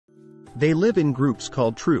They live in groups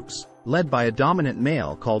called troops, led by a dominant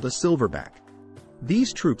male called a silverback.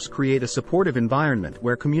 These troops create a supportive environment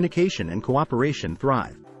where communication and cooperation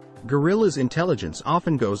thrive. Gorillas' intelligence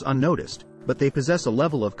often goes unnoticed, but they possess a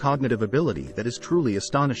level of cognitive ability that is truly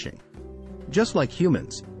astonishing. Just like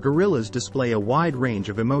humans, gorillas display a wide range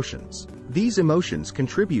of emotions. These emotions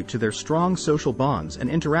contribute to their strong social bonds and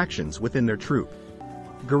interactions within their troop.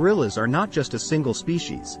 Gorillas are not just a single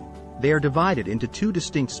species. They are divided into two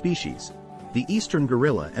distinct species, the eastern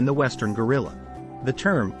gorilla and the western gorilla. The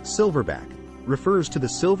term, silverback, refers to the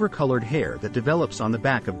silver-colored hair that develops on the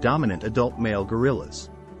back of dominant adult male gorillas.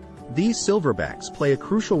 These silverbacks play a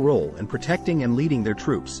crucial role in protecting and leading their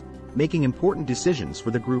troops, making important decisions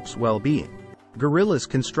for the group's well-being. Gorillas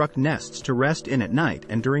construct nests to rest in at night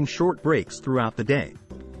and during short breaks throughout the day.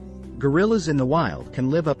 Gorillas in the wild can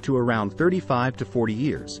live up to around 35 to 40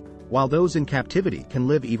 years, while those in captivity can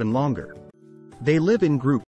live even longer. They live in groups